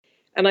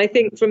And I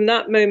think from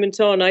that moment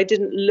on, I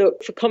didn't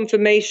look for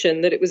confirmation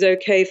that it was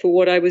okay for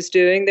what I was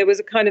doing. There was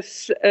a kind of,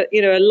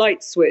 a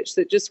light switch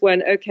that just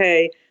went,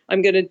 okay,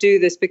 I'm going to do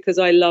this because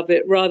I love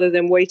it, rather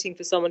than waiting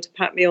for someone to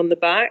pat me on the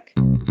back.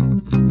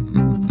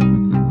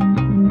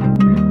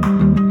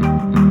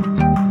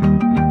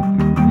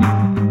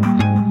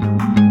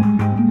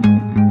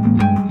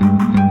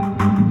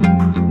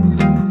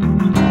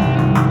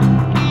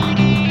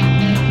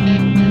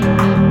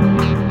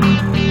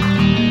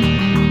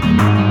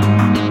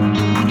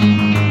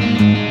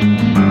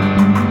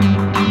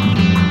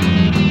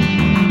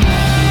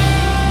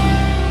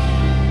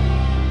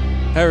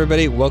 Hi,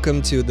 everybody.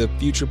 Welcome to the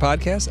Future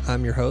Podcast.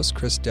 I'm your host,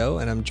 Chris Doe,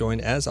 and I'm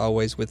joined, as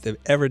always, with the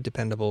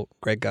ever-dependable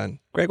Greg Gunn.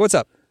 Greg, what's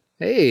up?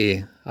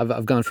 Hey,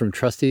 I've gone from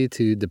trusty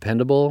to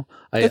dependable.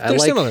 They're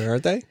similar,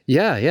 aren't they?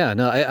 Yeah.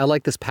 No, I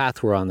like this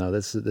path we're on, though.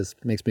 This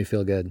makes me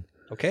feel good.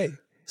 Okay.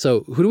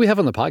 So who do we have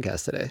on the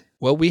podcast today?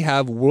 Well, we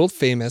have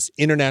world-famous,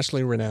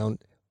 internationally renowned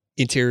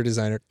interior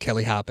designer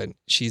Kelly Hoppen.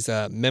 She's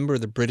a member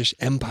of the British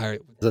Empire.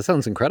 That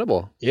sounds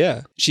incredible.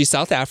 Yeah. She's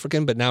South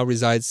African, but now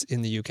resides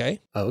in the UK.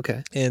 Oh,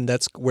 okay. And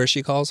that's where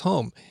she calls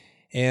home.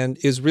 And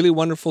it was really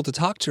wonderful to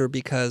talk to her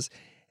because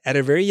at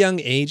a very young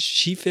age,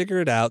 she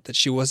figured out that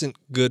she wasn't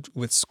good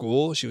with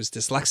school. She was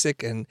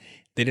dyslexic and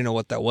they didn't know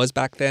what that was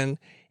back then.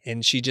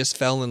 And she just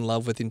fell in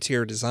love with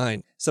interior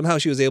design. Somehow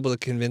she was able to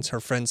convince her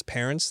friends'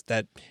 parents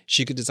that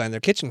she could design their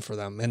kitchen for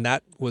them. And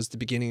that was the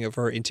beginning of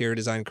her interior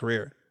design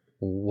career.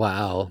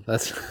 What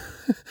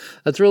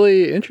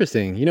really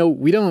interesting. You know,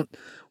 we don't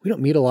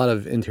meet a lot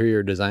of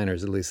interior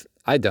designers, at least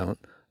I don't.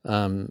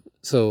 What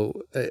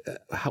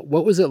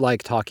was it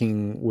like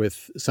talking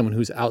with someone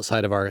who's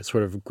outside of our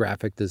sort of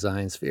graphic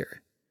design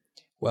sphere?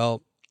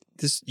 Well,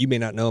 you may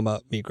not know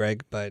about me,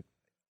 Greg, but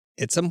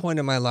at some point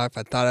in my life,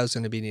 I thought I was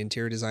going to be an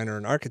interior designer or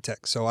an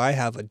architect. So I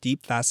have a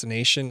deep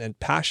fascination and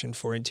passion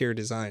for interior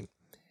design.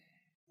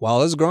 While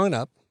I was growing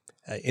up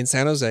in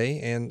San Jose,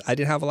 and I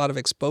didn't have a lot of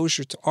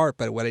exposure to art,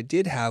 but what I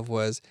did have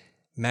was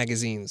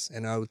magazines.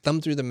 And I would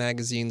thumb through the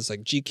magazines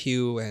like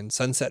GQ and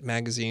Sunset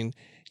Magazine,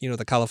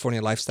 the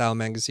California Lifestyle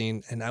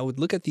Magazine. And I would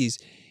look at these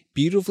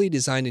beautifully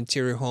designed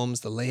interior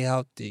homes, the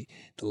layout, the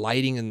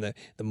lighting, and the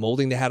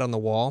molding they had on the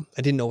wall.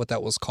 I didn't know what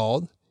that was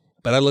called,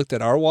 but I looked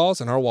at our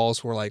walls, and our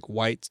walls were like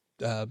white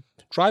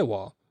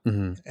drywall.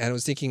 Mm-hmm. And I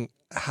was thinking,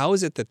 how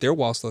is it that their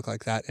walls look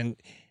like that? And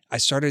I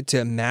started to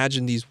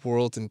imagine these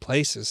worlds and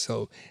places.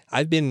 So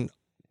I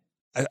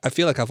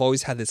feel like I've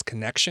always had this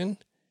connection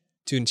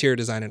to interior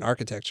design and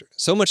architecture.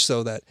 So much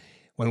so that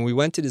when we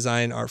went to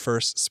design our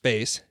first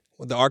space,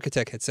 the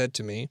architect had said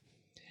to me,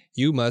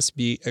 "You must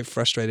be a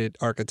frustrated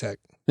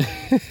architect."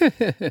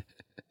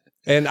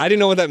 And I didn't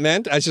know what that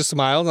meant. I just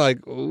smiled like,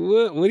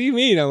 what do you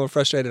mean I'm a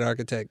frustrated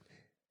architect?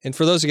 And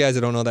for those of you guys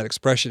that don't know that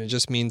expression, it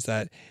just means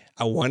that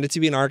I wanted to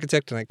be an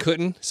architect and I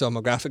couldn't. So I'm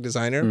a graphic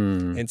designer.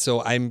 And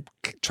so I'm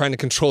trying to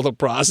control the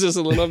process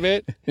a little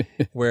bit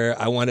where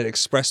I wanted to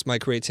express my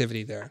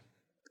creativity there.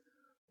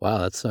 Wow,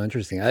 that's so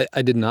interesting.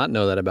 I did not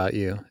know that about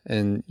you.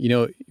 And you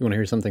want to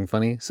hear something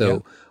funny?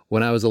 So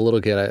when I was a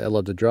little kid, I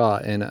loved to draw,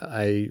 and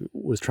I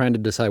was trying to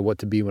decide what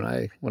to be when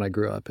I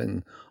grew up.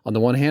 And on the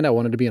one hand, I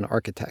wanted to be an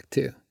architect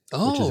too,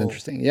 which is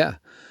interesting. Yeah.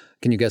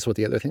 Can you guess what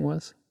the other thing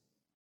was?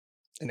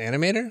 An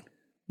animator?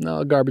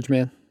 No, a garbage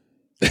man.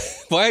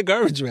 Why a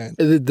garbage man?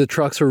 The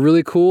trucks were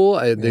really cool.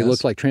 They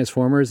looked like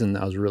Transformers, and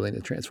I was really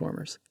into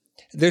Transformers.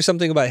 There's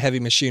something about heavy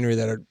machinery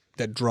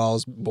that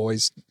draws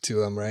boys to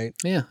them, right?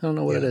 Yeah, I don't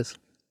know what it is.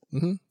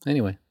 Mm-hmm.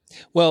 Anyway.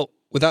 Well,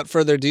 without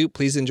further ado,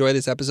 please enjoy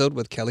this episode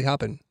with Kelly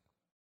Hoppen.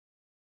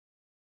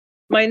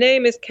 My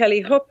name is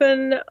Kelly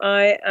Hoppen.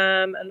 I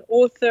am an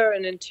author,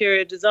 an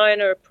interior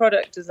designer, a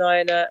product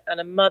designer, and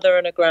a mother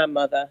and a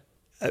grandmother.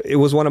 It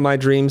was one of my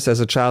dreams as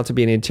a child to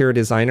be an interior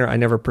designer. I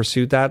never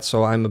pursued that,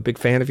 so I'm a big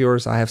fan of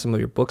yours. I have some of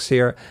your books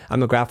here.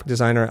 I'm a graphic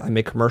designer. I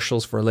make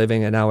commercials for a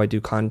living, and now I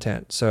do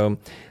content. So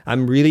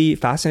I'm really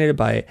fascinated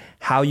by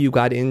how you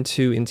got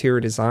into interior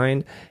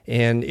design,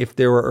 and if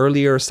there were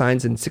earlier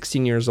signs in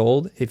 16 years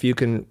old, if you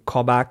can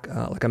call back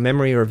like a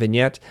memory or a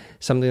vignette,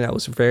 something that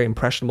was very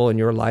impressionable in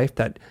your life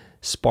that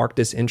sparked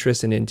this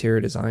interest in interior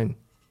design.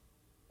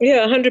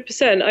 Yeah,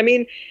 100%. I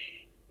mean,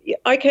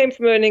 I came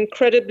from an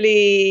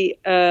incredibly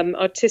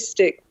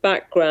artistic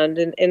background.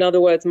 In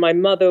other words, my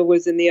mother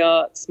was in the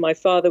arts. My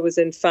father was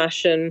in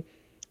fashion.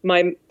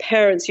 My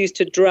parents used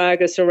to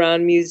drag us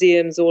around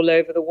museums all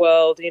over the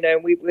world,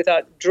 we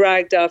without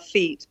dragged our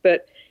feet.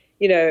 But,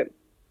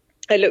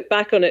 I look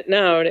back on it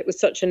now and it was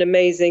such an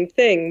amazing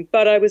thing.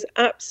 But I was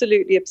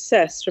absolutely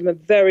obsessed from a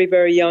very,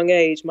 very young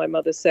age, my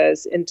mother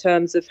says, in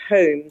terms of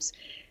homes.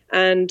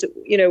 And,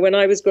 when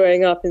I was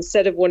growing up,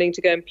 instead of wanting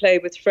to go and play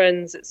with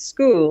friends at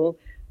school,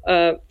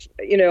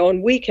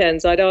 on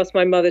weekends, I'd ask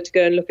my mother to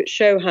go and look at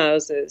show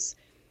houses.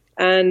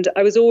 And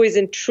I was always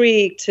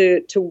intrigued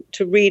to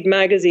read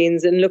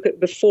magazines and look at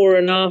before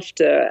and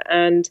after.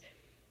 And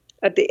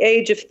at the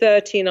age of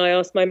 13, I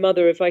asked my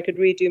mother if I could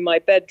redo my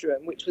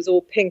bedroom, which was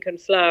all pink and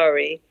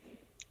flowery.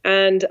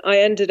 And I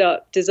ended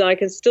up I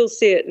can still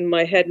see it in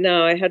my head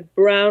now. I had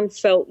brown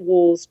felt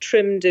walls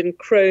trimmed in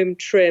chrome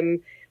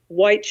trim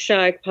white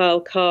shag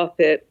pile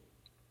carpet,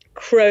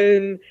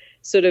 chrome,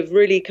 sort of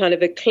really kind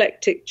of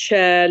eclectic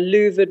chair,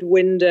 louvered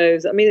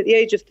windows. I mean, at the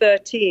age of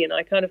 13,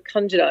 I kind of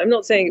conjured out. I'm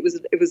not saying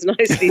it was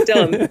nicely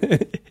done.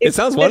 It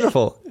sounds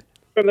wonderful.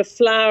 From a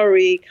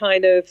flowery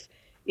kind of,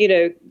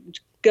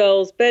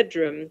 girl's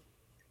bedroom.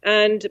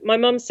 And my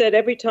mum said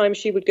every time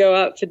she would go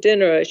out for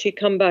dinner, she'd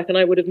come back and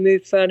I would have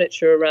moved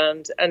furniture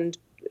around. And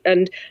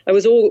I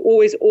was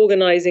always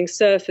organizing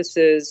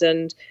surfaces.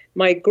 And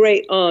my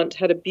great aunt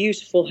had a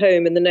beautiful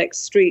home in the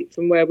next street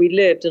from where we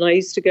lived. And I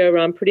used to go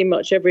around pretty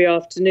much every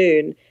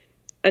afternoon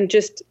and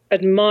just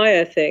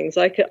admire things.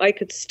 I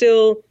could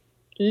still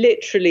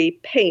literally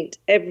paint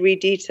every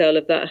detail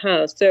of that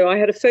house. So I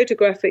had a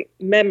photographic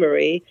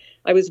memory.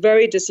 I was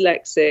very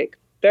dyslexic,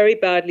 very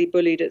badly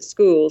bullied at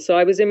school. So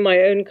I was in my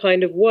own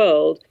kind of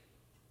world.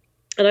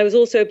 And I was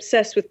also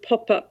obsessed with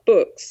pop-up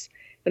books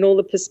and all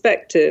the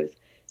perspective.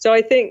 So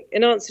I think,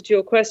 in answer to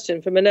your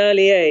question, from an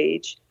early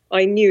age,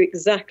 I knew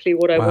exactly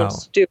what I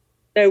wanted to do. I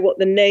didn't know what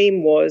the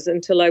name was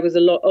until I was a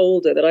lot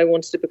older, that I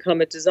wanted to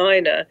become a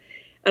designer.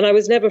 And I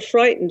was never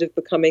frightened of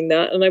becoming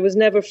that. And I was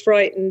never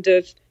frightened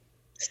of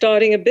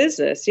starting a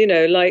business,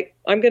 like,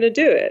 I'm going to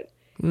do it.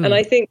 And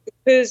I think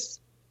because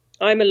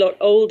I'm a lot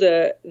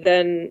older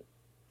than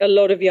a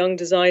lot of young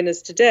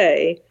designers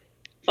today,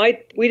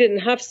 we didn't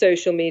have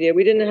social media.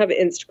 We didn't have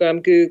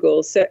Instagram,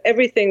 Google. So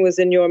everything was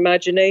in your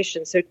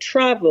imagination. So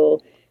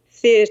travel,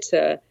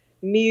 theater,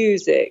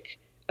 music,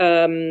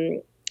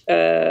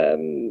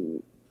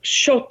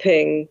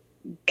 shopping,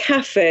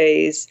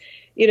 cafes,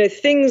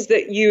 things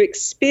that you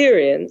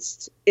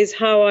experienced is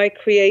how I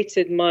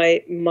created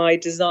my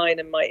design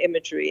and my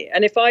imagery.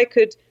 And if I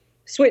could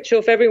switch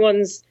off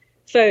everyone's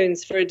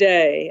phones for a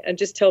day and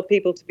just tell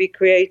people to be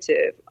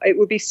creative, it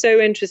would be so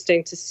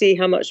interesting to see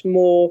how much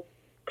more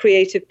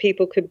creative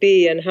people could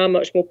be and how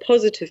much more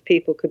positive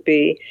people could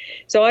be.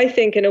 So I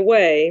think, in a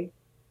way,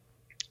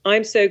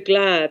 I'm so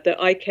glad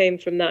that I came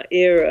from that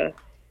era,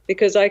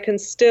 because I can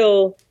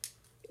still,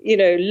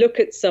 look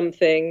at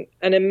something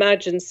and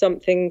imagine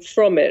something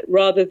from it,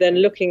 rather than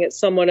looking at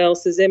someone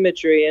else's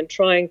imagery and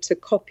trying to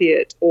copy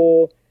it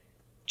or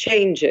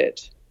change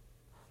it.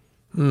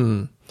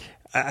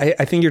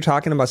 I think you're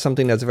talking about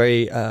something that's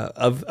very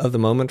of the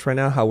moment right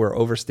now, how we're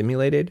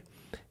overstimulated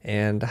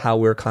and how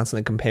we're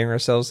constantly comparing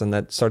ourselves, and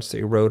that starts to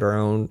erode our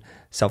own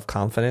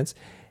self-confidence.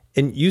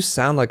 And you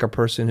sound like a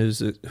person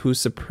who's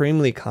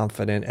supremely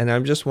confident. And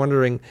I'm just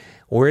wondering,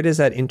 where does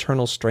that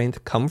internal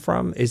strength come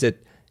from? Is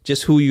it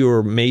just who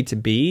you're made to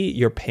be,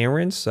 your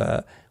parents?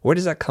 Where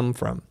does that come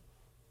from?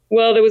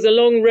 Well, there was a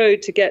long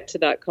road to get to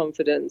that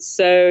confidence.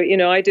 So,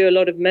 I do a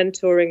lot of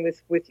mentoring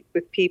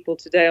with people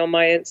today on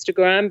my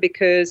Instagram,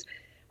 because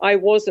I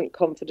wasn't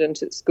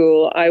confident at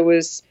school. I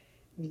was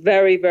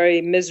very,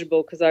 very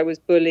miserable because I was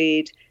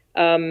bullied.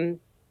 I'm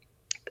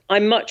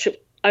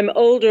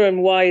older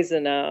and wiser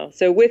now.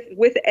 So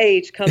with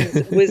age comes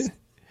the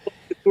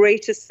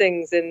greatest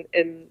things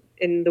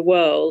in the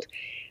world.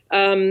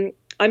 I'm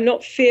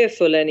not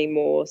fearful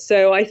anymore.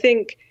 So I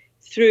think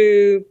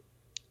through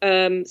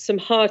some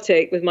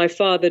heartache with my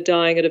father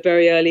dying at a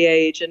very early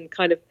age and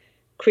kind of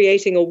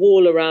creating a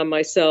wall around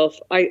myself,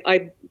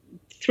 I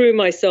threw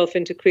myself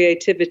into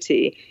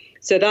creativity.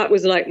 So that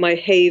was like my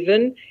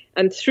haven.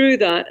 And through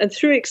that and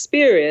through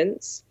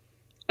experience,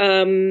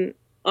 I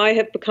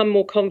have become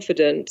more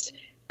confident.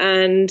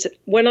 And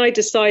when I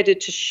decided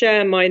to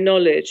share my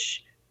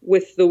knowledge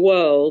with the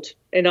world,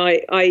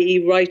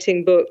 i.e.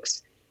 writing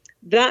books,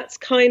 that's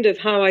kind of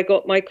how I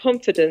got my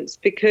confidence,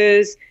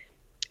 because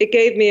it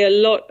gave me a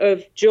lot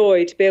of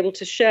joy to be able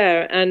to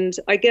share. And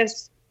I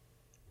guess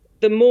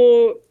the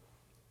more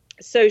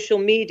social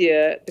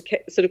media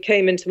sort of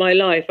came into my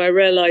life, I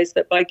realized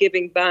that by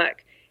giving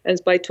back and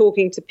by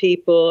talking to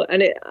people,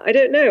 and I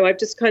don't know, I've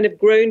just kind of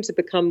grown to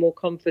become more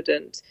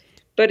confident.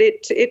 But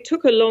it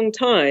took a long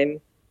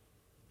time.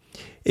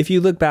 If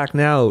you look back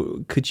now,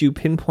 could you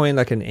pinpoint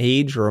like an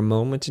age or a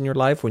moment in your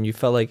life when you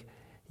felt like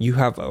you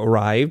have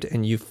arrived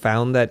and you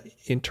found that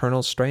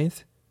internal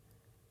strength?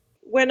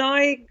 When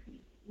I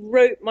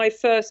wrote my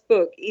first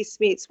book,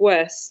 East Meets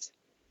West,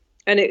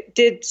 and it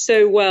did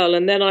so well,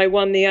 and then I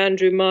won the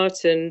Andrew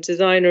Martin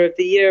Designer of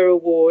the Year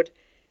award,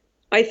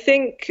 I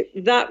think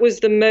that was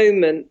the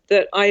moment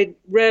that I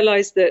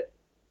realized that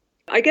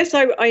I guess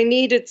I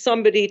needed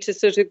somebody to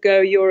sort of go,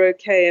 you're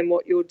okay in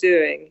what you're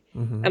doing.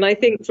 Mm-hmm. And I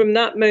think from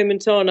that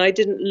moment on, I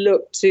didn't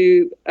look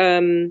to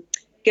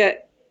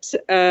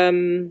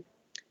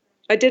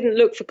I didn't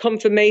look for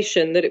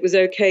confirmation that it was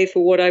okay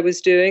for what I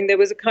was doing. There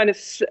was a kind of,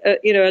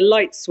 a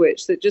light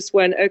switch that just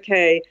went,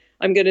 okay,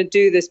 I'm going to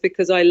do this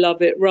because I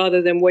love it,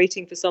 rather than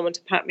waiting for someone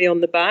to pat me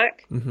on the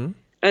back. Mm-hmm.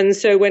 And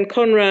so when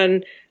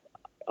Conran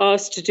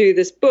asked to do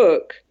this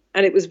book,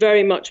 and it was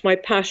very much my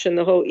passion,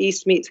 the whole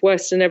East Meets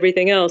West and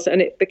everything else,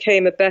 and it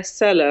became a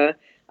bestseller,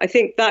 I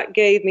think that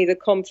gave me the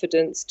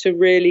confidence to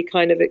really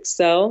kind of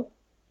excel.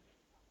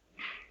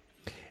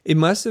 It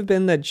must have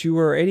been that you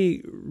were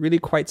already really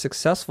quite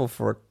successful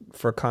for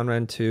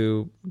Conran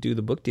to do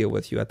the book deal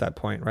with you at that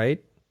point,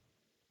 right?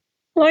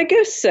 Well, I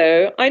guess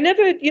so. I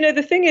never,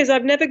 the thing is,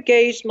 I've never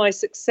gauged my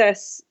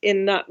success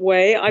in that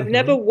way. I've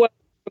never worked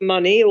for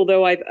money,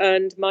 although I've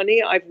earned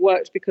money. I've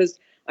worked because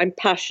I'm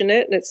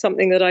passionate, and it's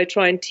something that I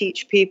try and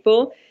teach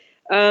people.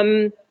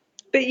 But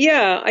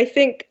yeah, I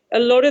think a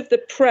lot of the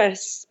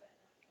press,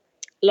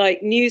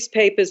 like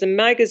newspapers and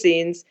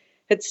magazines,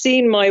 had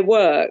seen my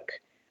work,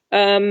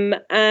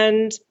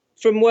 and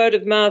from word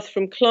of mouth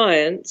from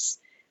clients.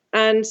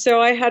 And so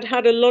I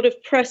had a lot of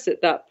press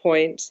at that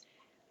point.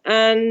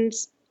 And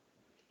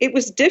it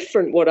was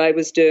different what I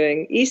was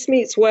doing. East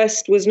Meets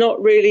West was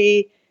not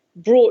really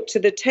brought to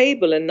the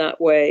table in that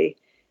way.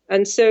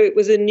 And so it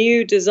was a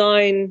new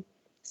design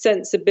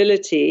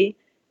sensibility.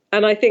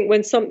 And I think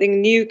when something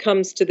new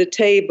comes to the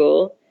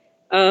table,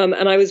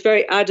 and I was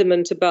very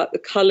adamant about the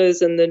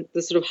colors and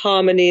the sort of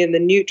harmony and the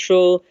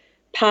neutral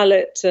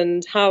palette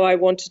and how I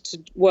wanted to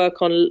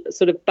work on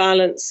sort of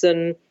balance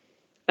and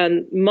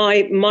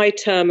my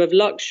term of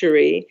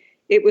luxury,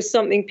 it was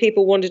something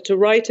people wanted to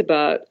write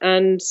about.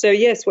 And so,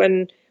 yes,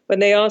 when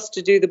they asked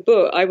to do the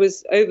book, I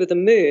was over the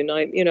moon.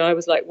 I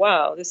was like,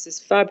 wow, this is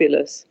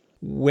fabulous.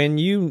 When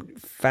you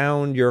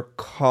found your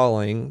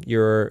calling,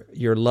 your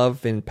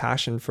love and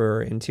passion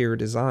for interior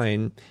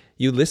design,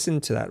 you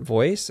listened to that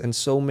voice, and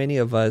so many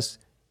of us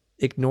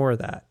ignore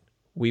that.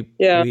 We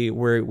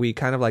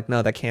kind of like,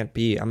 no, that can't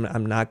be.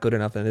 I'm not good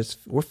enough, and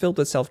we're filled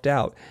with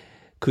self-doubt.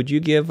 Could you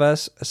give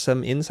us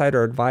some insight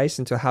or advice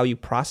into how you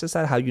process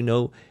that, how you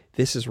know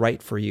this is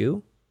right for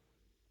you?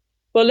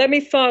 Well, let me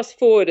fast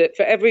forward it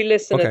for every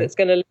listener that's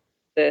going to listen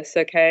to this,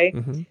 okay?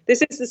 Mm-hmm.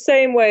 This is the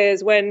same way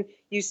as when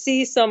you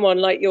see someone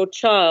like your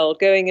child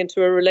going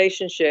into a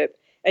relationship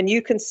and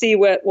you can see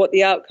what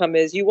the outcome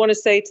is. You want to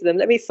say to them,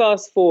 let me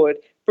fast forward,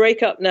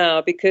 break up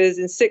now, because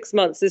in 6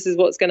 months, this is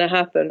what's going to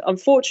happen.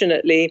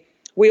 Unfortunately,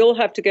 we all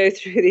have to go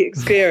through the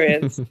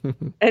experience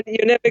and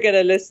you're never going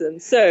to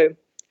listen. So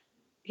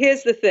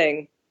here's the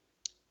thing.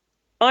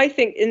 I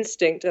think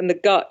instinct and the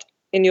gut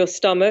in your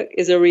stomach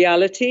is a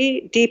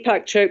reality.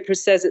 Deepak Chopra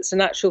says it's an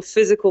actual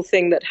physical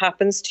thing that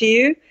happens to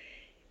you.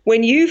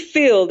 When you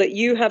feel that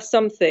you have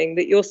something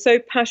that you're so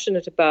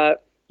passionate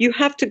about, you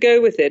have to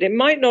go with it. It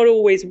might not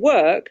always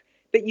work,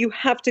 but you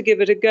have to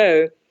give it a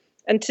go.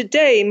 And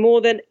today,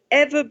 more than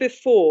ever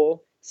before,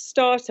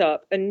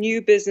 startup and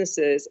new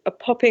businesses are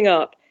popping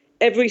up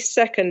every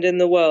second in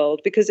the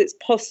world because it's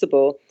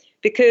possible.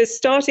 Because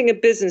starting a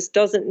business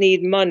doesn't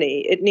need money.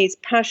 It needs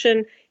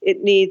passion.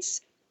 It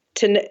needs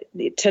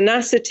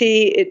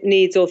tenacity, it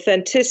needs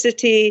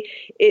authenticity,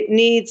 it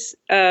needs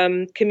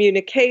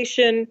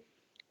communication.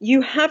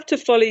 You have to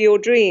follow your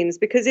dreams,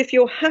 because if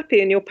you're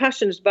happy and you're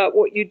passionate about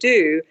what you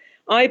do,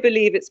 I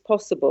believe it's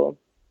possible.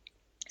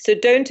 So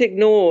don't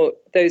ignore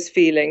those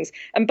feelings.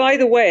 And by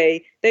the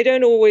way, they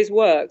don't always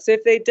work. So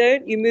if they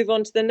don't, you move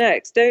on to the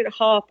next. Don't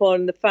harp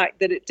on the fact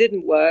that it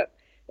didn't work.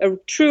 A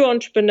true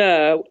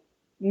entrepreneur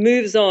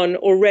moves on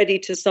already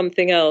to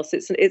something else.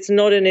 It's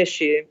not an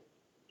issue.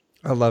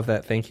 I love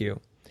that. Thank you.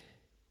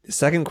 The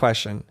second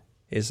question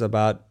is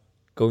about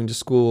going to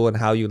school and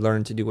how you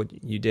learned to do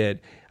what you did.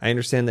 I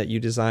understand that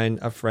you designed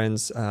a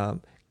friend's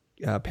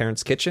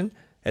parents' kitchen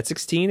at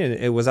 16, and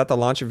it was at the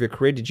launch of your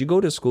career. Did you go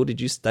to school?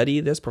 Did you study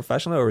this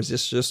professionally, or is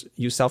this just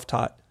you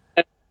self-taught?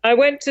 I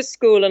went to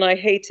school and I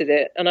hated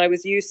it, and I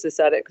was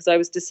useless at it because I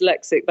was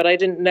dyslexic, but I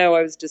didn't know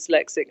I was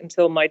dyslexic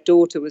until my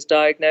daughter was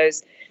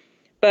diagnosed.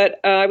 But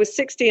I was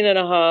 16 and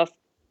a half.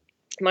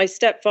 My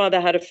stepfather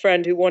had a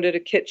friend who wanted a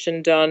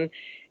kitchen done.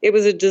 It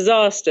was a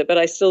disaster, but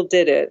I still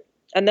did it.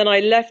 And then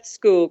I left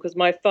school because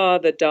my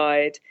father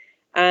died.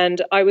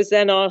 And I was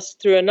then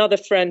asked through another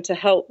friend to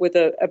help with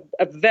a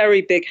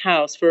very big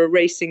house for a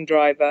racing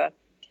driver.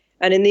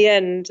 And in the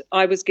end,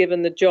 I was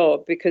given the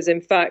job because, in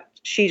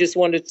fact, she just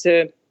wanted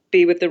to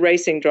be with the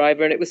racing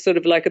driver. And it was sort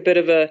of like a bit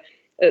of a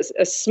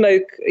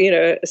smoke,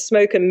 a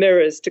smoke and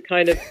mirrors to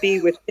kind of be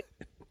with him.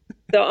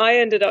 So I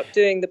ended up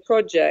doing the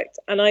project,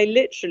 and I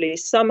literally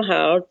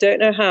somehow, don't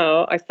know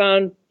how, I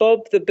found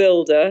Bob the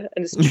Builder,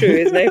 and it's true,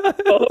 his name was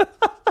Bob.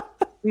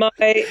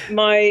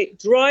 My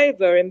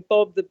driver in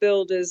Bob the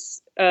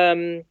Builder's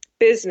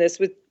business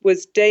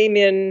was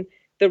Damien,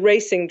 the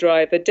racing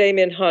driver,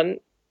 Damien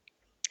Hunt,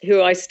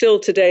 who I still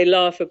today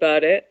laugh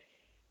about it.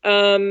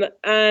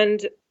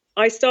 And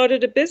I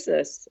started a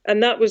business,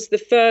 and that was the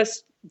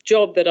first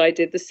job that I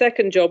did. The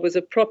second job was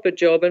a proper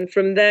job, and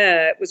from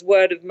there it was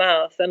word of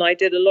mouth, and I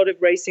did a lot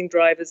of racing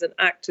drivers and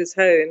actors'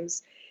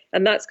 homes,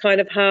 and that's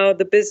kind of how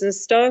the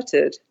business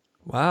started.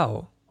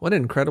 Wow, what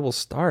an incredible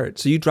start.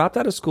 So you dropped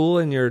out of school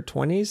in your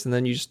 20s and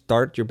then you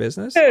start your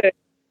business?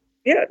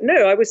 No,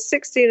 I was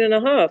 16 and a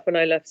half when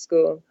I left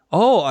school.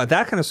 Oh,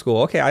 that kind of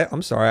school. Okay,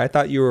 I'm sorry. I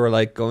thought you were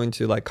like going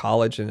to like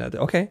college and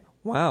okay.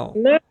 Wow.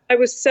 No, I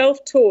was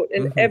self-taught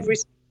in every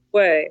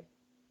way.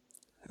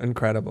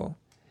 Incredible.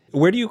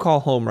 Where do you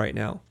call home right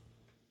now?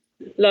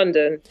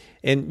 London.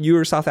 And you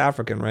were South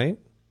African, right?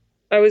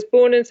 I was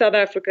born in South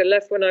Africa,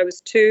 left when I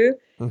was 2,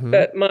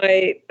 but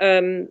my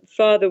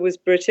father was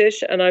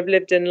British, and I've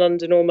lived in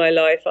London all my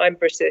life. I'm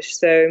British,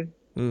 so...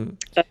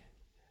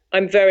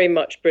 I'm very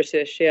much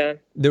British, yeah.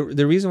 The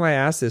reason why I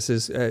ask this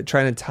is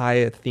trying to tie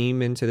a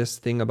theme into this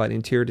thing about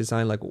interior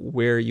design, like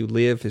where you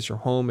live is your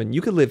home, and you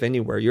could live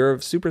anywhere. You're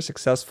a super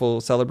successful,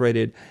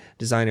 celebrated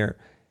designer.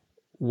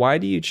 Why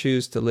do you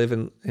choose to live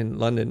in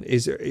London?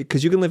 Is there,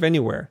 because you can live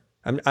anywhere.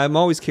 I'm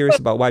always curious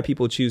about why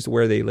people choose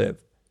where they live.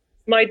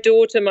 My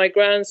daughter, my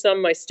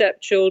grandson, my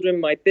stepchildren,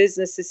 my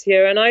business is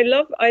here, and I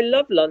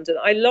love London.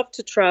 I love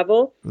to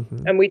travel,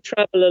 and we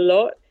travel a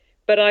lot.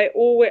 But I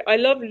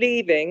love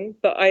leaving,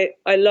 but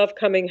I love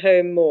coming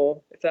home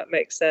more, if that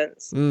makes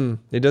sense.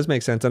 It does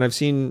make sense. And I've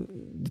seen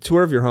the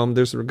tour of your home.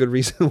 There's a good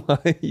reason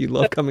why you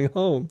love coming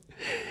home.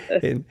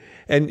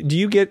 And do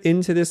you get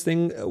into this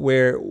thing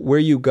where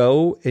you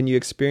go and you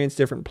experience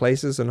different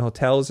places and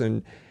hotels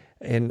and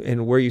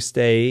where you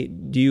stay?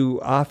 Do you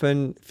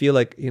often feel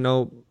like,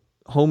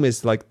 home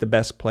is like the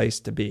best place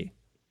to be?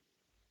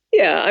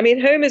 Yeah, I mean,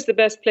 home is the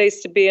best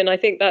place to be. And I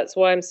think that's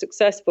why I'm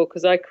successful,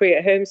 because I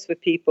create homes for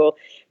people.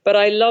 But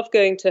I love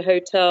going to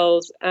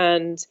hotels,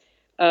 and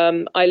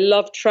I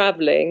love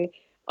traveling.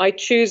 I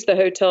choose the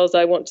hotels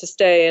I want to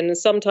stay in. And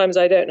sometimes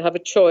I don't have a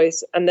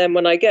choice. And then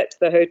when I get to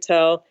the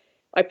hotel,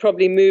 I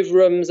probably move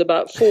rooms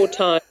about 4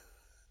 times.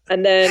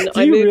 And then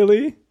I move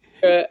really?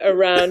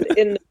 Around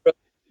in the room.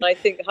 And I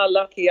think, how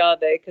lucky are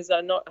they? Because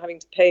they're not having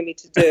to pay me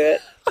to do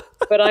it.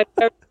 But I'm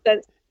very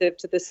sensitive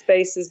to the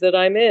spaces that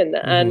I'm in.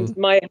 And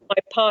my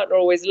partner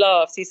always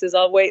laughs. He says,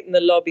 I'll wait in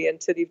the lobby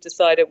until you've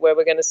decided where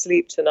we're going to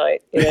sleep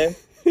tonight,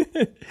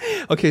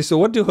 Okay, so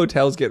what do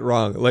hotels get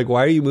wrong? Like,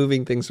 why are you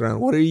moving things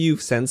around? What are you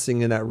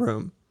sensing in that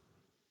room?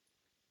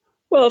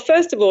 Well,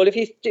 first of all, if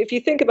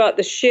you think about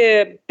the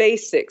sheer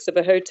basics of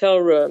a hotel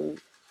room,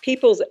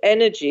 people's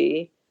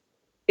energy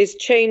is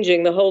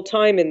changing the whole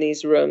time in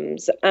these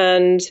rooms.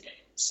 And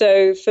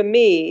so for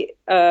me,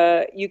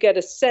 you get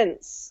a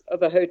sense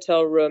of a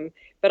hotel room.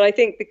 But I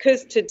think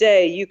because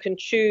today you can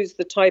choose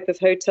the type of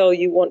hotel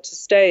you want to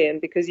stay in,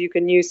 because you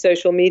can use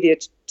social media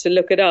to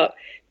look it up.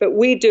 But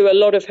we do a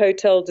lot of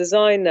hotel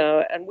design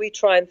now, and we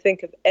try and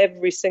think of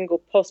every single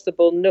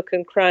possible nook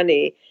and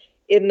cranny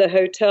in the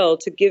hotel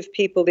to give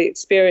people the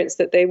experience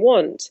that they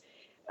want.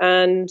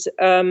 And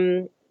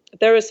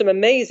there are some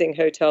amazing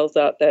hotels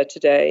out there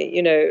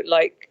today,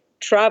 like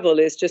travel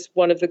is just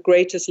one of the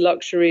greatest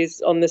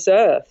luxuries on this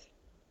earth.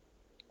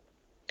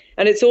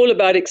 And it's all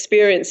about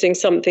experiencing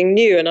something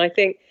new. And I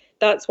think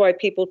that's why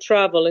people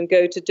travel and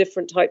go to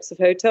different types of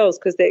hotels,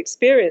 because they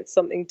experience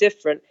something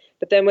different.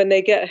 But then when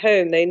they get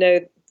home, they know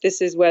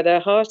this is where their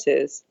heart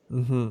is.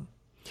 Mm-hmm.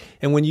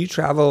 And when you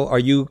travel, are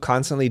you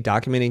constantly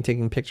documenting,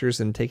 taking pictures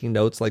and taking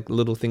notes, like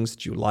little things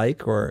that you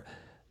like, or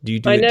do you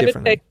do it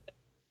differently?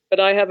 But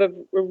I have a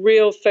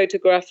real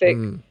photographic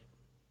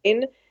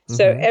in,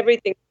 so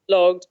everything's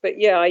logged. But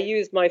yeah, I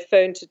use my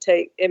phone to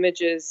take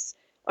images.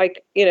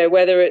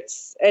 Whether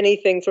it's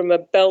anything from a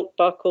belt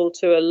buckle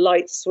to a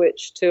light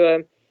switch to a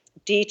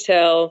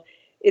detail,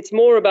 it's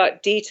more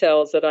about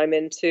details that I'm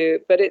into,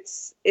 but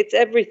it's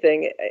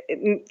everything.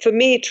 For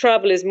me,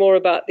 travel is more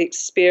about the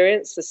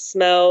experience, the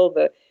smell,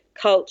 the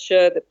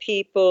culture, the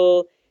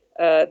people,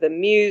 the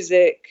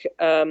music,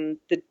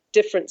 the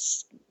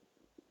difference.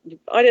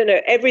 I don't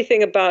know,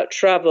 everything about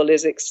travel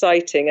is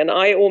exciting, and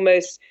I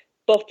almost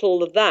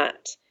bottle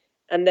that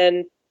and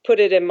then put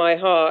it in my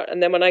heart.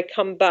 And then when I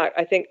come back,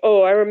 I think,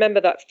 oh, I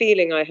remember that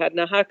feeling I had.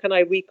 Now, how can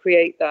I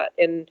recreate that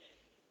in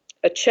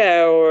a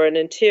chair or an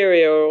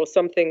interior or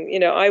something?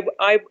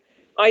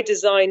 I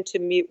design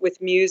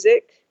with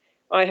music.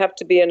 I have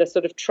to be in a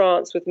sort of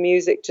trance with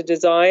music to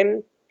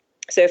design.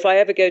 So if I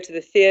ever go to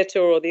the theater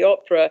or the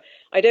opera,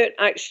 I'm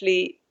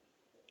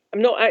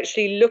not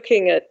actually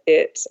looking at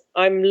it.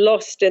 I'm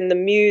lost in the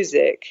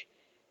music,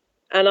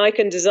 and I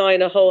can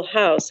design a whole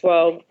house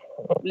while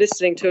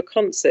listening to a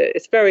concert.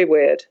 It's very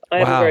weird. I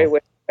have a very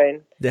weird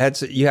brain.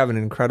 You have an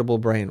incredible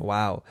brain.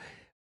 Wow.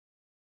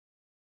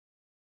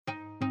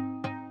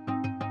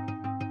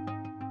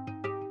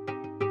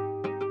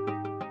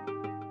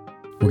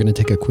 We're going to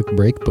take a quick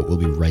break, but we'll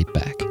be right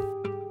back.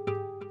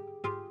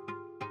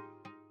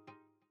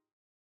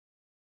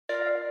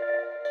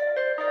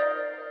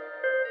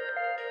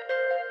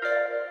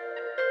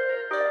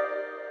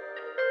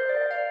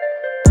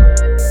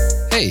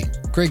 Hey,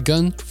 Greg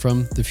Gunn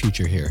from The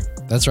Future here.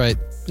 That's right,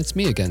 it's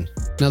me again.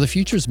 Now, The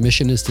Future's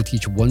mission is to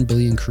teach 1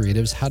 billion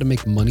creatives how to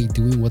make money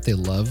doing what they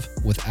love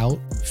without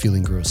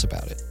feeling gross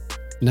about it.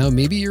 Now,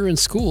 maybe you're in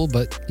school,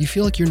 but you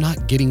feel like you're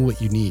not getting what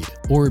you need.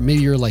 Or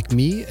maybe you're like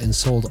me and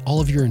sold all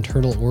of your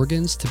internal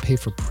organs to pay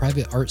for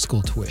private art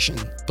school tuition.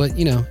 But,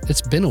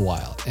 it's been a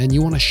while and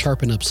you want to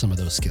sharpen up some of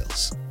those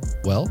skills.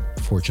 Well,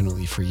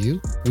 fortunately for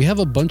you, we have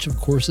a bunch of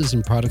courses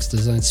and products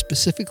designed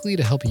specifically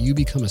to help you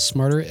become a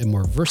smarter and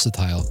more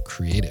versatile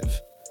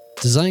creative.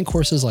 Design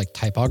courses like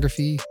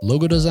typography,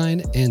 logo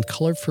design, and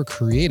color for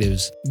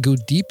creatives go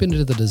deep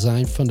into the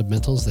design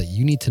fundamentals that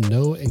you need to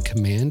know and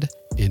command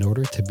in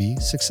order to be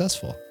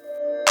successful.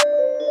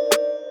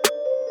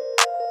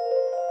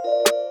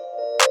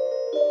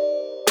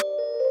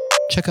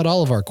 Check out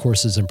all of our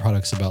courses and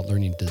products about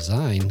learning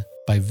design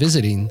by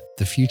visiting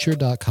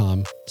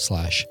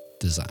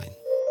thefuture.com/design.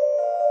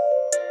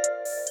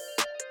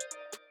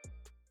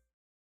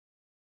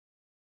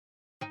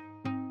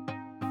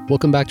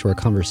 Welcome back to our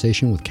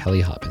conversation with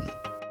Kelly Hoppen.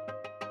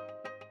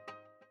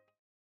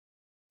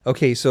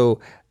 Okay, so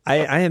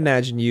I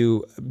imagine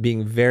you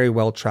being very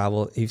well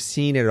traveled. You've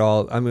seen it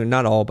all. I mean,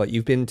 not all, but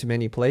you've been to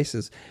many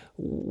places.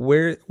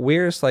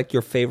 Where's like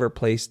your favorite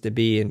place to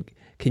be, and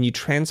can you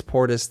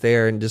transport us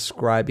there and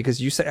describe?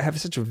 Because you have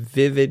such a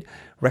vivid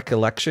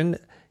recollection.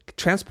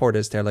 Transport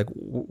us there. Like,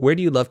 where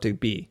do you love to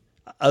be,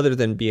 other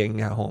than being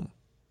at home?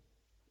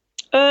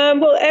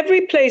 Well,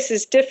 every place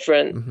is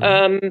different.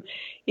 Mm-hmm.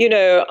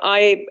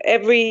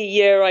 Every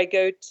year I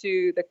go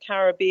to the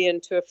Caribbean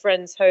to a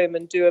friend's home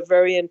and do a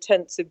very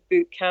intensive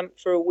boot camp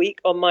for a week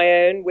on my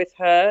own with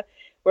her,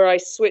 where I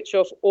switch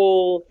off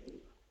all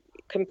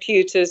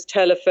computers,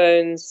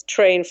 telephones,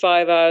 train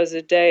 5 hours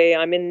a day.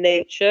 I'm in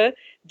nature.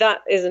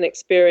 That is an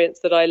experience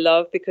that I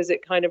love because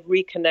it kind of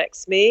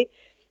reconnects me.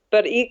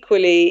 But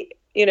equally,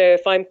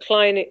 if I'm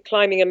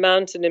climbing a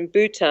mountain in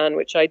Bhutan,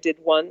 which I did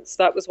once,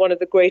 that was one of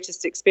the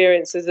greatest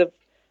experiences of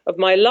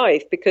my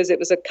life because it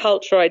was a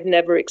culture I'd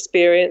never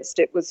experienced.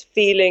 It was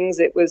feelings.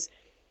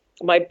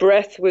 My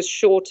breath was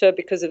shorter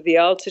because of the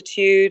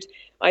altitude.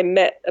 I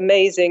met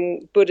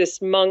amazing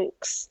Buddhist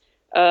monks.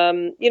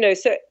 So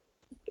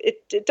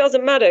it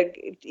doesn't matter.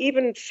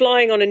 Even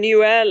flying on a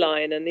new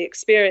airline and the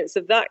experience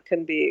of that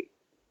can be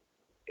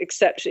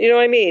exceptional. You know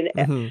what I mean?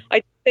 Mm-hmm.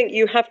 I think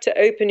you have to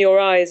open your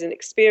eyes and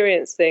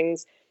experience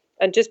things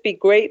and just be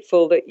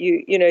grateful that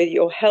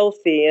you're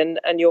healthy and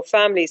your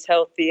family's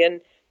healthy, and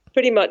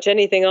pretty much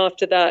anything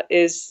after that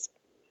is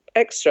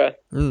extra.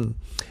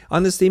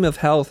 On this theme of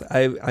health,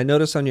 I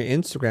noticed on your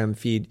Instagram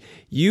feed,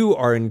 you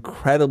are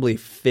incredibly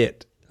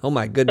fit. Oh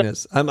my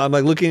goodness. I'm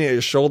like looking at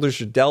your shoulders,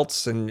 your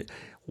delts, and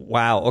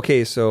wow.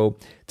 Okay, so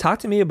talk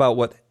to me about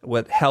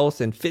what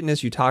health and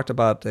fitness. You talked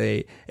about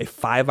a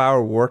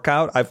 5-hour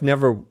workout.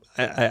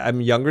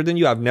 I'm younger than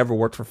you. I've never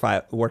worked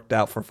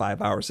out for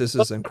 5 hours. This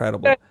is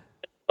incredible.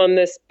 On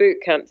this boot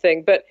camp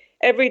thing, but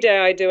every day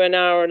I do an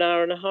hour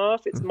and a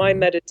half. It's my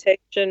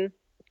meditation.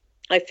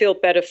 I feel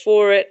better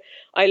for it.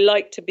 I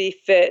like to be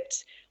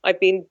fit. I've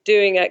been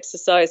doing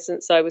exercise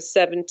since I was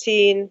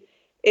 17.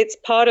 It's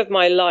part of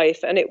my life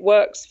and it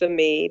works for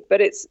me,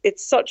 but it's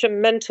such a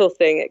mental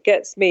thing. It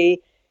gets me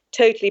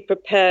totally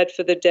prepared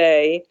for the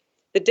day.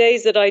 The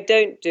days that I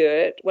don't do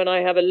it, when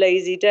I have a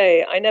lazy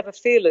day, I never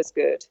feel as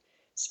good.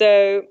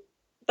 So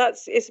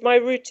it's my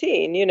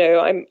routine.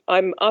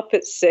 I'm up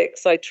at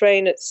 6, I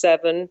train at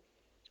 7.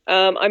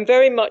 I'm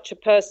very much a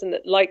person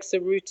that likes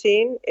a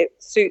routine. It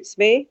suits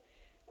me.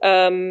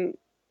 Even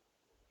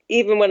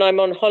when I'm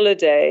on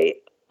holiday,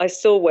 I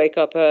still wake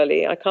up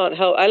early. I can't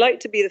help. I like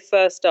to be the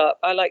first up.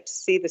 I like to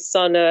see the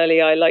sun early.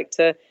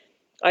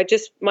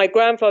 My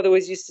grandfather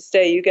always used to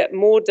say, you get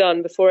more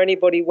done before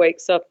anybody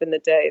wakes up in the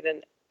day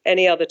than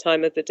any other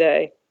time of the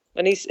day.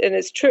 And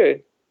it's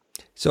true.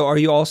 So are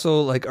you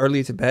also like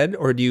early to bed,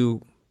 or do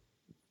you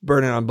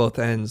burn it on both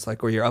ends,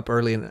 like where you're up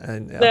early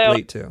and up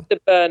late too? I used to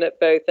burn at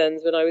both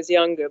ends when I was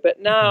younger, but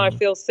now I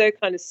feel so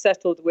kind of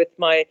settled with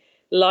my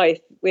life.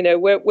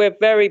 We're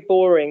very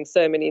boring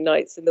so many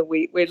nights in the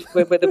week. We're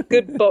with a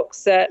good box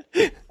set.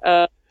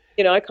 I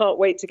can't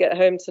wait to get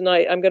home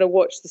tonight. I'm going to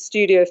watch the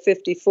Studio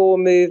 54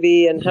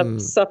 movie and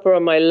have supper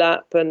on my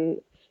lap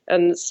and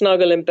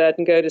snuggle in bed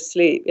and go to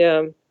sleep.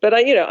 Yeah, but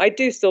I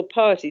do still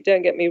party.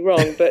 Don't get me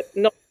wrong, but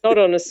not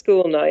on a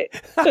school night.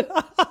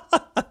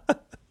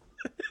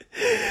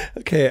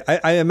 Okay,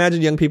 I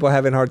imagine young people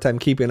having a hard time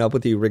keeping up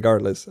with you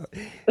regardless.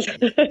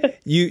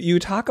 You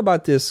talk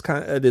about this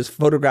this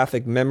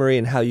photographic memory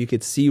and how you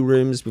could see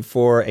rooms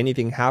before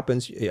anything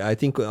happens. I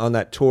think on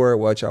that tour,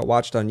 which I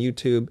watched on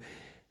YouTube,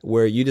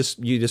 where you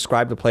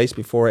described the place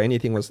before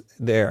anything was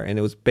there and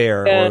it was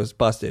bare or it was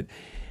busted.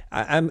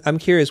 I'm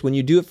curious, when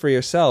you do it for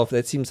yourself,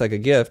 that seems like a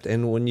gift.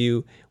 And when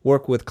you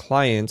work with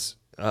clients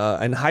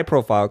and high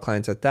profile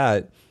clients at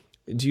that,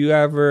 do you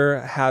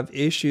ever have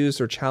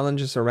issues or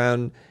challenges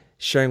around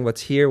sharing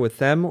what's here with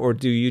them, or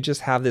do you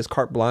just have this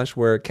carte blanche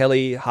where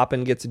Kelly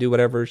Hoppen gets to do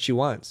whatever she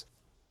wants?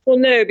 Well,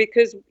 no,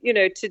 because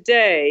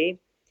today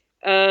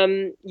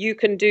you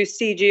can do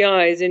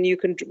CGIs and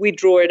we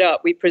draw it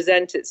up, we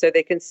present it so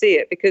they can see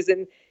it. Because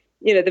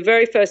the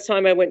very first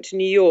time I went to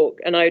New York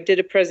and I did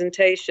a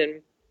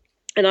presentation,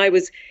 and I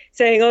was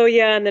saying, oh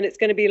yeah, and then it's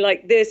going to be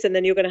like this, and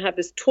then you're going to have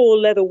this tall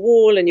leather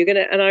wall, and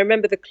I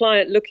remember the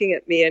client looking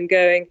at me and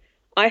going,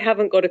 I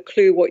haven't got a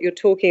clue what you're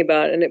talking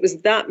about. And it was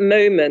that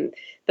moment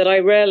that I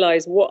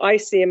realized what I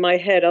see in my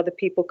head, other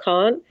people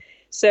can't.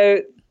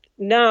 So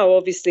now,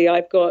 obviously,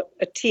 I've got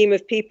a team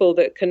of people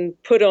that can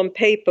put on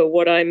paper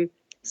what I'm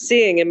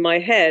seeing in my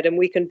head, and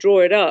we can draw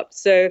it up.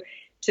 So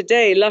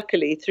today,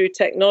 luckily, through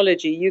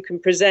technology, you can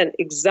present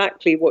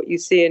exactly what you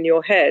see in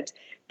your head.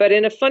 But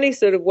in a funny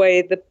sort of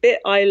way, the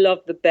bit I love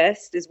the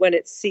best is when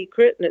it's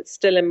secret and it's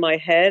still in my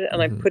head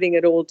and I'm putting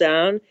it all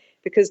down,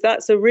 because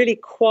that's a really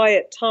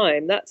quiet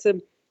time. That's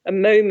a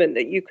moment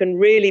that you can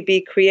really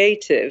be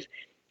creative.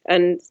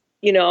 And,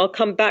 I'll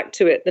come back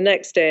to it the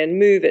next day and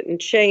move it and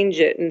change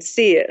it and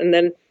see it. And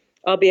then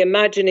I'll be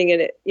imagining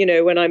it,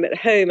 when I'm at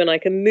home, and I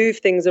can move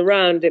things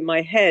around in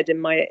my head, in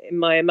my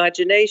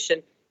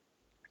imagination.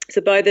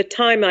 So by the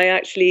time I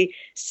actually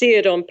see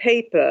it on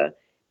paper,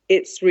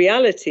 it's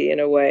reality in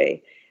a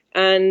way.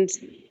 And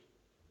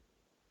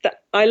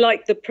I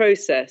like the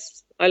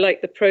process. I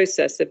like the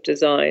process of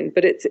design,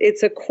 but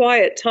it's a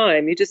quiet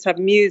time. You just have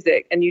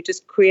music and you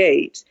just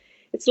create.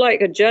 It's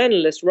like a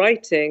journalist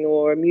writing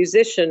or a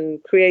musician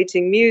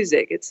creating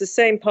music. It's the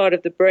same part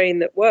of the brain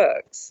that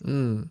works.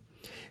 Mm.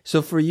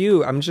 So for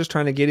you, I'm just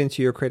trying to get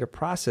into your creative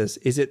process.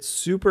 Is it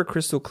super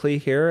crystal clear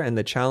here, and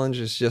the challenge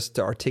is just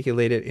to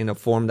articulate it in a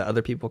form that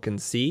other people can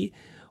see,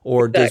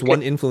 or does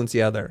one influence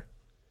the other?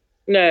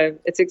 No,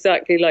 it's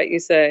exactly like you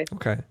say.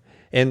 Okay.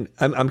 And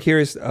I'm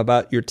curious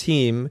about your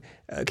team.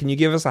 Can you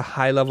give us a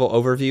high-level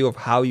overview of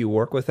how you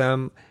work with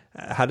them?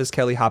 How does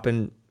Kelly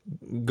Hoppen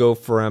go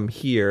from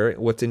here,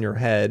 what's in your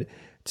head,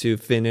 to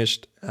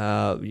finished paint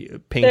on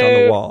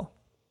the wall?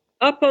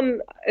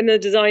 In the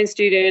design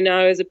studio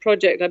now is a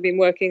project I've been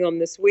working on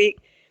this week.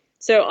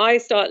 So I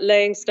start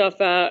laying stuff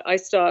out. I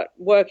start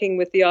working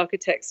with the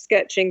architect,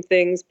 sketching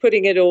things,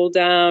 putting it all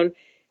down,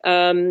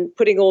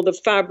 putting all the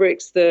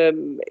fabrics,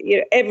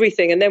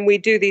 everything. And then we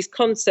do these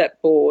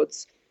concept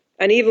boards.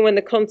 And even when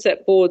the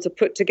concept boards are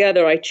put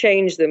together, I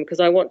change them because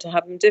I want to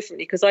have them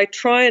differently, because I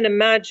try and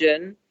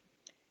imagine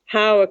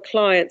how a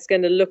client's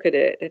going to look at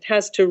it. It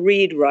has to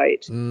read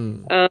right.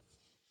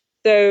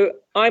 So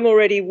I'm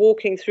already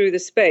walking through the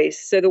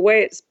space. So the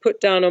way it's put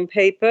down on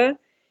paper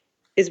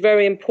is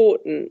very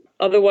important.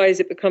 Otherwise,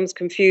 it becomes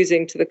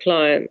confusing to the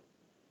client.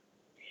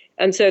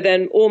 And so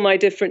then all my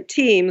different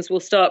teams will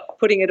start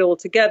putting it all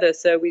together.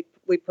 So we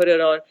put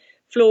it on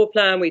floor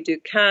plan, we do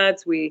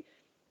CADs, we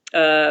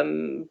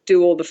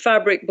do all the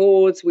fabric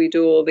boards, we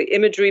do all the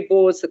imagery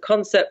boards, the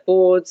concept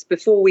boards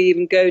before we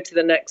even go to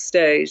the next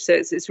stage. So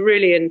it's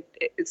really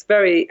it's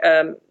very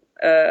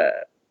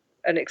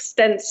an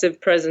extensive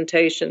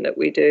presentation that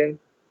we do.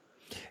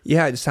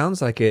 Yeah, it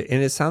sounds like it.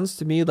 And it sounds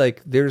to me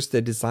like there's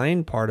the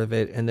design part of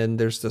it, and then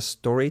there's the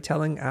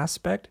storytelling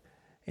aspect,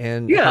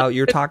 and how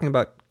you're talking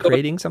about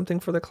creating something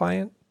for the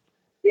client.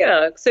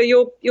 Yeah. So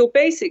you're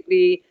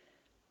basically,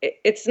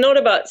 it's not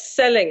about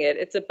selling it.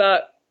 It's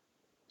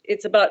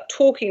about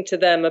talking to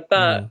them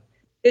about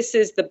this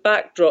is the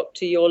backdrop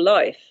to your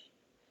life.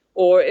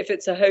 Or if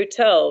it's a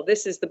hotel,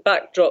 this is the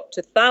backdrop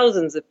to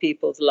thousands of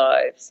people's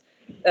lives.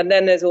 And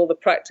then there's all the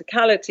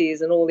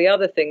practicalities and all the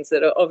other things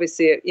that are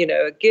obviously,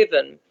 a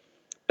given.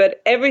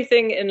 But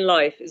everything in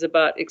life is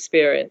about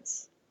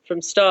experience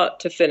from start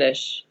to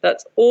finish.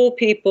 That's all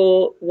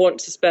people want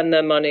to spend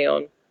their money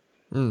on.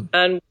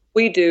 And what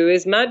we do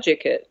is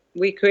magic it.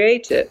 We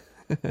create it.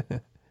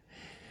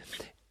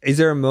 Is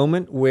there a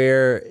moment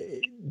where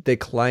the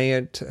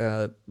client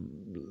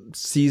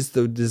sees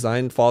the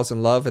design, falls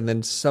in love, and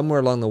then somewhere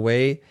along the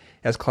way,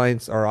 as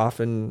clients are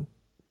often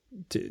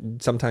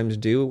sometimes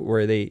do,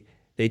 where they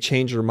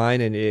change their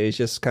mind and it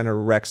just kind of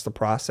wrecks the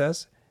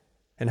process?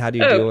 And how do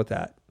you deal with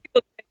that?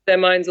 People change their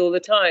minds all the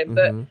time,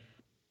 but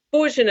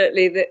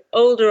fortunately, the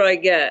older I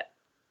get,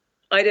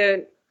 I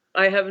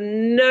have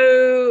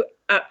no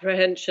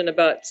apprehension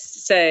about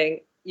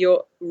saying,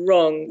 you're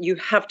wrong. You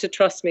have to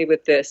trust me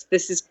with this.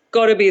 This has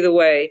got to be the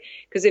way.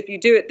 Because if you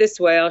do it this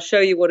way, I'll show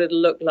you what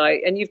it'll look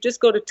like. And you've just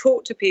got to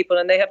talk to people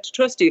and they have to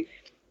trust you.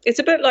 It's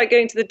a bit like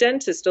going to the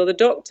dentist or the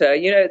doctor.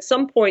 At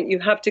some point you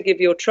have to give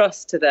your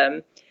trust to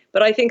them.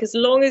 But I think as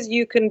long as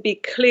you can be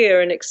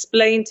clear and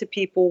explain to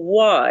people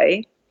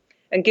why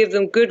and give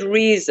them good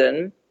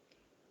reason,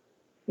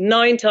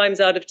 9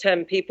 times out of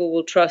 10 people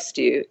will trust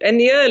you. In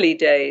the early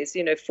days,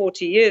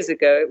 40 years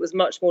ago, it was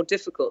much more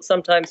difficult.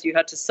 Sometimes you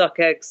had to suck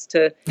eggs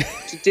to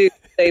do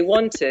what they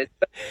wanted.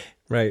 But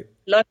right.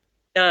 Luckily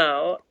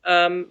now,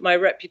 my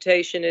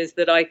reputation is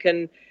that I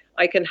can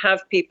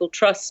have people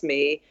trust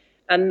me,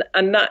 and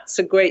that's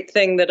a great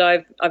thing that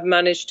I've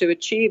managed to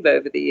achieve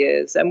over the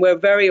years. And we're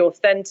very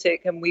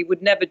authentic, and we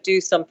would never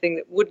do something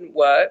that wouldn't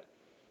work.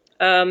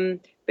 But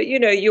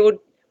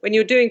when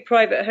you're doing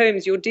private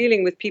homes, you're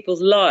dealing with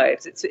people's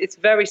lives. It's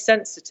very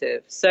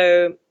sensitive.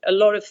 So a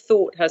lot of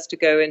thought has to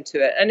go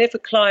into it. And if a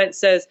client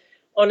says,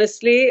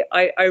 honestly,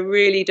 I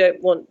really don't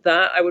want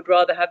that, I would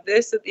rather have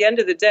this, at the end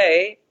of the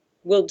day,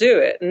 we'll do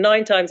it. And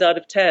 9 times out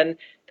of 10,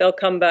 they'll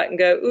come back and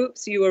go,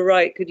 oops, you were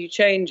right. Could you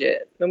change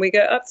it? And we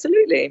go,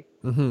 absolutely.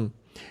 Mm-hmm.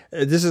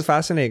 This is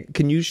fascinating.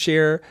 Can you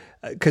share,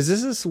 because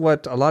this is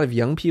what a lot of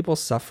young people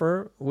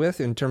suffer with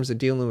in terms of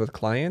dealing with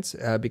clients,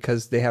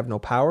 because they have no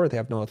power, they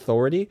have no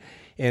authority.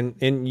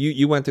 And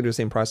you went through the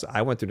same process.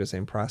 I went through the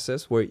same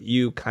process where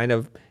you kind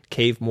of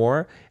cave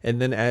more.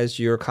 And then as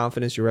your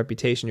confidence, your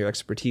reputation, your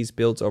expertise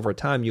builds over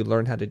time, you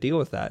learn how to deal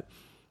with that.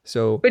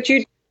 But you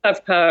do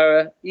have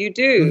power. You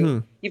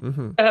do.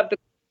 You have the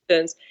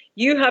confidence.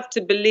 You have to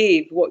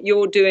believe what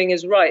you're doing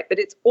is right. But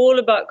it's all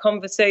about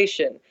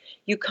conversation.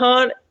 You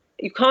can't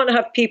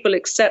have people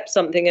accept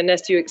something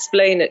unless you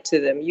explain it to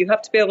them. You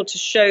have to be able to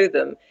show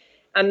them.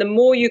 And the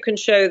more you can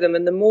show them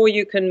and the more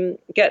you can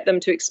get them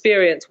to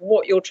experience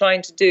what you're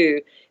trying to do,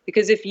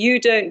 because if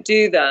you don't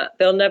do that,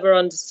 they'll never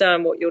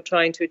understand what you're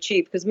trying to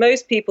achieve, because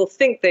most people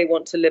think they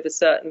want to live a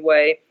certain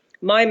way.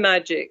 My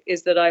magic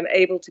is that I'm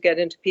able to get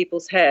into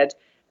people's head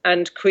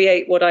and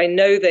create what I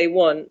know they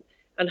want.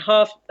 And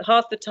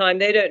half the time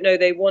they don't know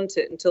they want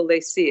it until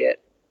they see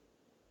it.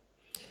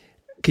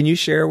 Can you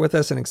share with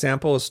us an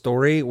example, a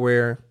story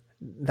where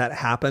that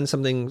happened,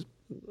 something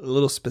a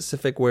little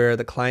specific where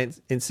the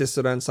client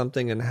insisted on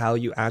something and how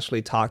you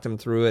actually talked them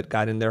through it,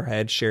 got in their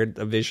head, shared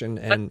a vision?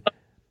 And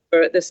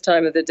at this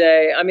time of the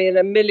day, I mean,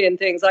 a million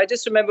things. I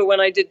just remember when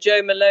I did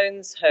Jo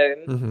Malone's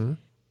home,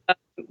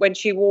 when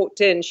she walked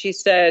in, she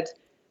said,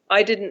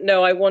 I didn't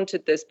know I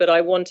wanted this, but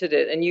I wanted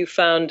it and you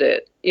found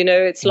it. You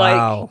know, it's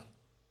like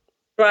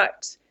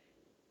extract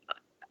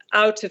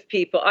out of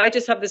people. I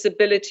just have this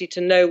ability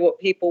to know what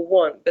people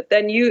want, but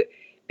then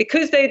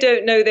because they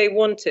don't know they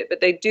want it,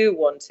 but they do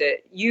want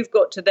it, you've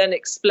got to then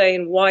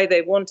explain why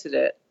they wanted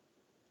it.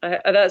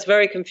 That's a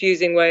very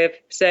confusing way of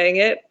saying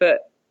it,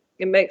 but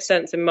it makes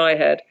sense in my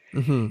head.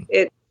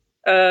 It,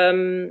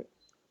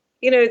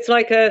 it's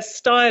like a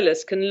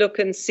stylist can look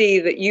and see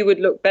that you would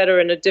look better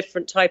in a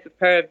different type of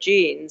pair of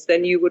jeans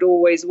than you would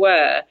always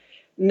wear.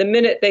 And the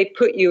minute they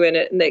put you in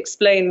it and they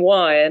explain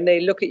why, and they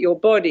look at your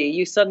body,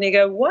 you suddenly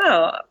go,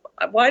 wow,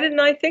 why didn't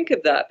I think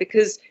of that?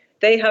 Because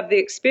they have the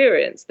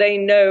experience. They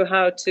know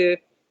how to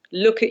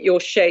look at your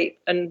shape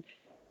and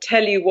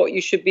tell you what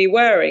you should be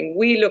wearing.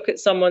 We look at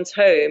someone's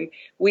home.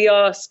 We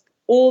ask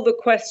all the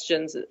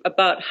questions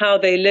about how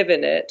they live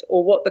in it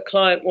or what the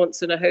client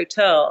wants in a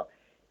hotel.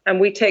 And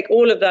we take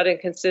all of that in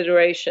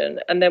consideration,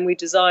 and then we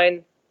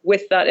design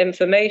with that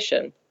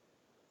information.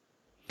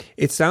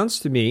 It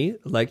sounds to me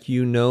like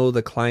you know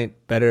the client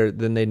better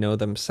than they know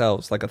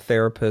themselves, like a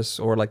therapist,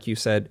 or like you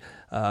said,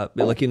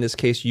 like in this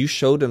case, you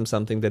showed them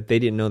something that they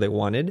didn't know they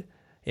wanted.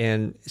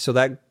 And so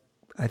that,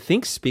 I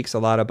think, speaks a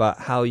lot about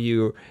how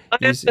you...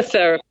 I'm a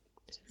therapist.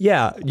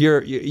 Yeah,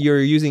 you're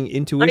using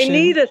intuition. I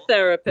need a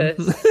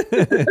therapist.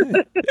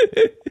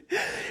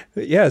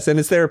 Yes, and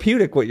it's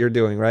therapeutic what you're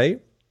doing,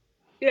 right?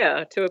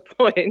 Yeah, to a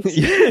point.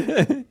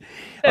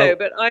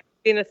 But I've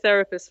been a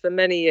therapist for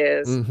many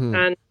years.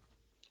 And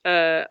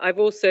I've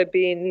also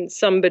been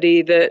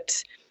somebody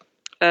that,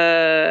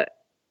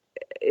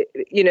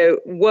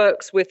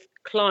 works with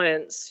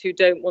clients who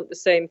don't want the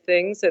same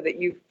thing, so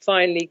that you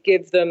finally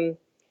give them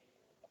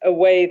a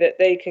way that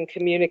they can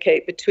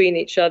communicate between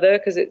each other.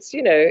 Because it's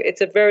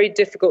a very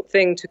difficult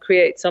thing to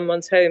create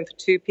someone's home for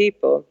two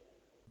people.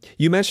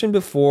 You mentioned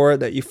before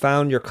that you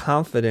found your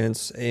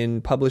confidence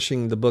in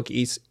publishing the book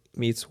East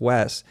Meets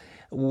West.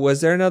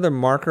 Was there another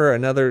marker,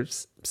 another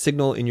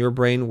signal in your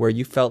brain where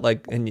you felt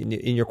like in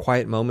your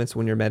quiet moments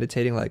when you're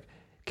meditating, like,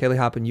 Kelly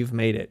Hoppen, you've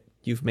made it.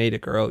 You've made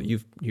it, girl.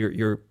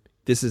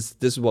 This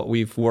is what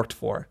we've worked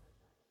for?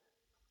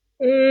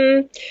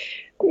 No,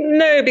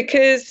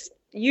 because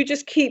you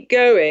just keep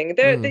going.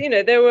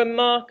 There were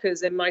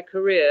markers in my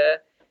career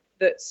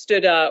that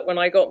stood out. When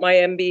I got my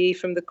MBE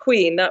from the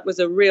Queen, that was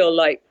a real,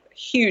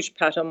 huge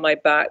pat on my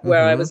back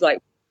where I was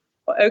like,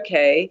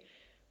 okay,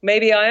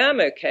 maybe I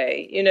am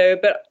okay,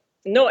 but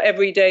not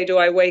every day do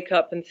I wake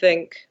up and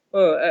think,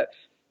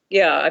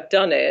 I've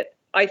done it.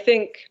 I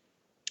think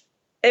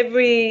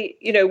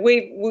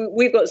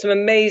we've got some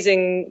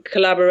amazing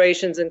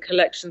collaborations and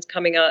collections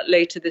coming out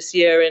later this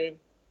year in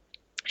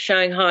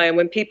Shanghai. And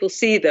when people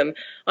see them,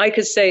 I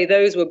could say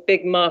those were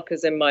big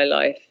markers in my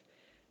life.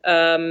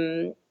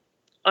 I'm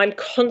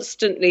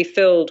constantly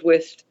filled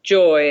with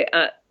joy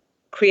at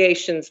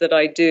creations that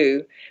I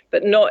do,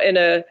 but not in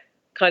a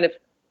kind of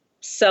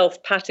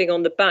self-patting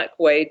on the back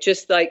way,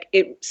 just like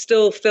it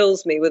still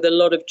fills me with a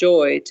lot of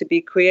joy to be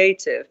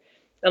creative.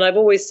 And I've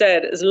always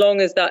said, as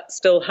long as that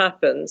still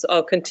happens,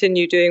 I'll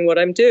continue doing what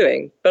I'm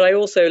doing. But I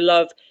also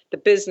love the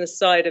business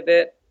side of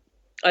it.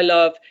 I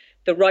love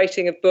the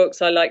writing of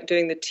books. I like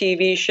doing the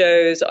TV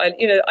shows. I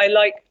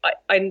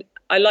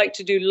like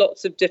to do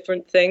lots of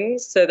different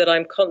things so that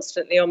I'm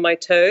constantly on my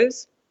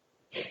toes.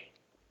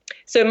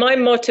 So my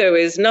motto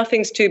is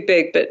nothing's too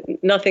big, but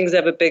nothing's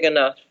ever big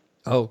enough.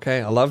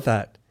 Okay, I love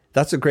that.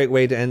 That's a great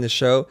way to end the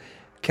show.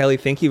 Kelly,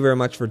 thank you very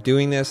much for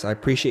doing this. I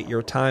appreciate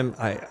your time.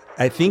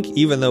 I think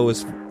even though it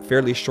was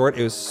fairly short,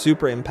 it was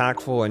super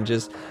impactful and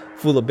just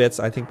full of bits.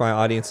 I think my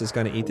audience is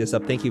going to eat this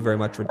up. Thank you very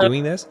much for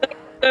doing this. Thank you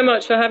so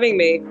much for having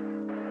me.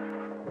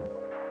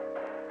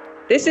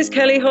 This is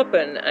Kelly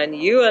Hoppen, and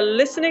you are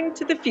listening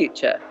to The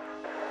Future.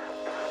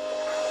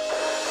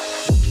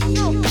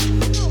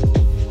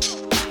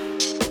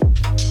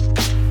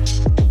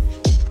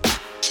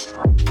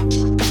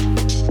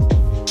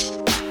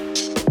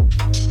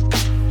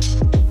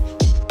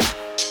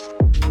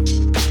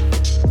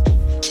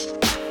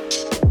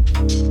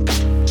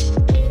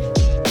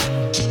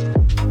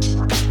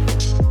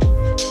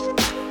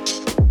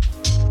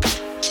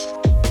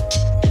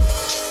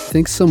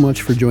 Thanks so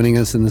much for joining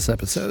us in this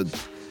episode.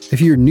 If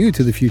you're new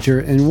to The Future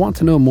and want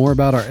to know more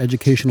about our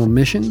educational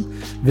mission,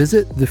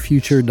 visit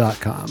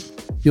thefuture.com.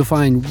 You'll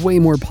find way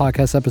more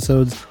podcast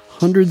episodes,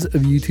 hundreds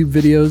of YouTube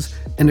videos,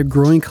 and a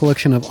growing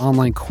collection of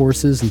online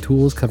courses and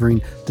tools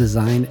covering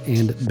design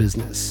and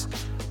business.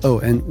 Oh,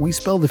 and we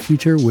spell The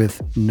Future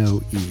with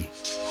no E.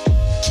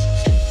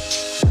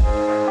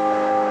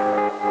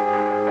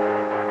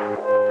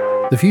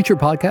 The Future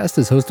podcast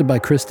is hosted by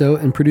Christo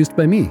and produced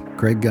by me,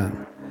 Greg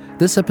Gunn.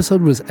 This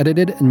episode was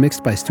edited and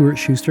mixed by Stuart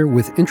Schuster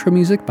with intro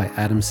music by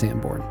Adam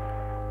Sanborn.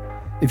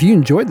 If you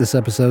enjoyed this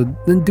episode,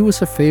 then do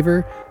us a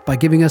favor by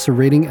giving us a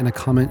rating and a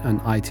comment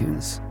on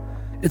iTunes.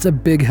 It's a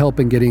big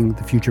help in getting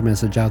the future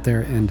message out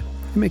there, and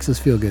it makes us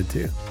feel good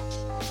too.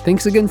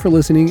 Thanks again for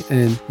listening,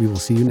 and we will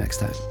see you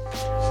next time.